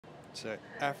So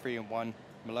Afri in 1,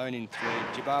 Malone in 3,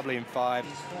 Jibabli in 5,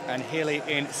 and Hili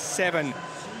in 7.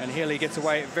 And Hili gets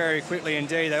away very quickly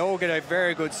indeed. They all get a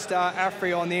very good start.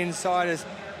 Afri on the inside has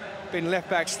been left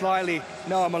back slightly.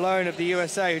 Noah Malone of the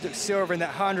USA, who took silver in that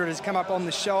 100, has come up on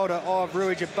the shoulder of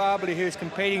Rui Jibabli, who's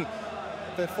competing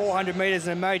for 400 metres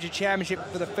in a major championship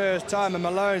for the first time. And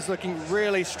Malone's looking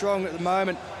really strong at the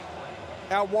moment.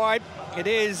 Out wide, it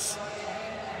is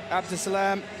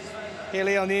Abdeslam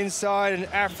Hili on the inside and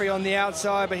Afri on the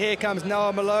outside, but here comes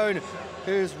Noah Malone,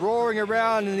 who's roaring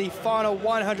around in the final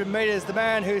 100 metres. The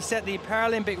man who set the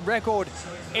Paralympic record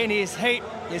in his heat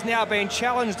is now being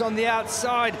challenged on the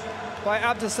outside by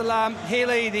Abdeslam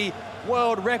Hili, the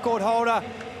world record holder.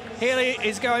 Hili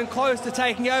is going close to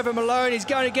taking over Malone. He's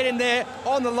going to get in there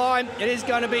on the line. It is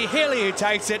going to be Hili who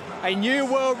takes it. A new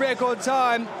world record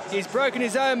time. He's broken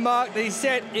his own mark that he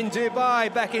set in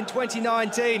Dubai back in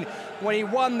 2019 when he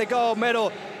won the gold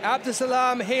medal.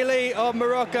 Abdeslam Hili of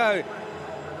Morocco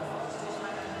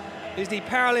is the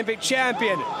Paralympic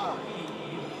champion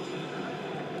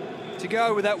to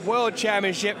go with that world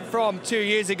championship from 2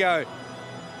 years ago.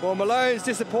 Well, Malone's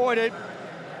disappointed.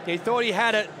 He thought he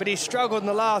had it, but he struggled in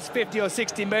the last 50 or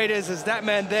 60 metres as that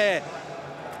man there,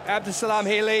 Abdeslam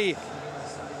Hili,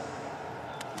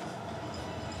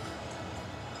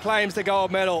 claims the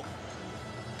gold medal.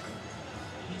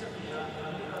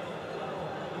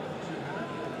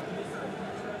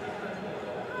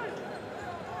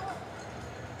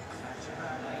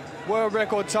 World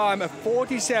record time of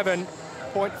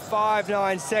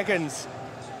 47.59 seconds,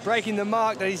 breaking the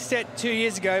mark that he set 2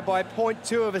 years ago by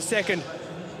 0.2 of a second.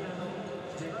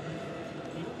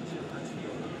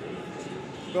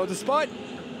 Well, despite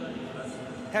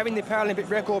having the Paralympic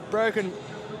record broken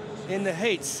in the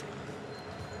heats,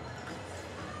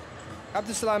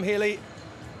 Abdeslam Hili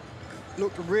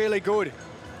looked really good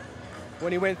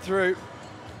when he went through,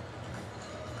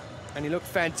 and he looked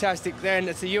fantastic then.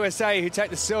 It's the USA who take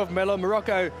the silver medal,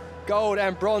 Morocco gold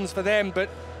and bronze for them, but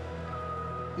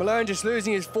Malone just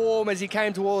losing his form as he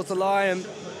came towards the line, and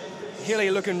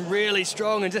Hili looking really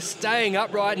strong and just staying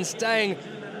upright and staying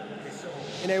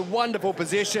in a wonderful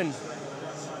position.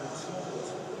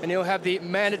 And he'll have the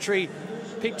mandatory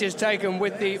pictures taken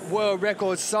with the world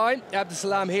record sign.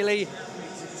 Abdeslam Hili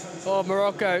of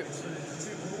Morocco,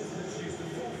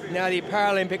 now the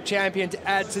Paralympic champion, to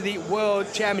add to the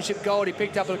world championship gold he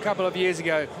picked up a couple of years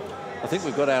ago. I think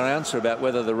we've got our answer about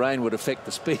whether the rain would affect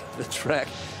the speed of the track.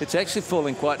 It's actually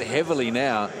falling quite heavily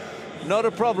now. Not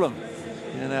a problem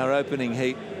in our opening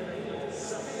heat.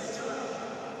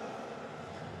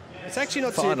 It's actually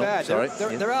not too bad.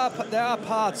 There are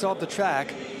parts of the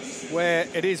track where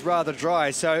it is rather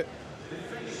dry, so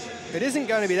it isn't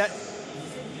going to be that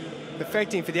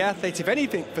affecting for the athletes. If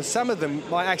anything, for some of them,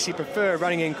 might actually prefer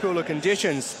running in cooler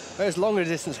conditions. Those longer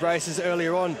distance races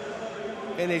earlier on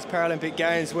in these Paralympic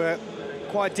Games were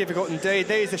quite difficult indeed.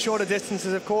 These are shorter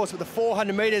distances, of course, but the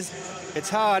 400 metres, it's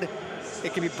hard.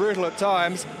 It can be brutal at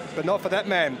times, but not for that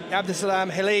man.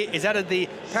 Abdeslam Hili has added the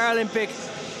Paralympic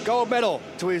gold medal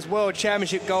to his World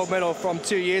Championship gold medal from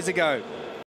 2 years ago.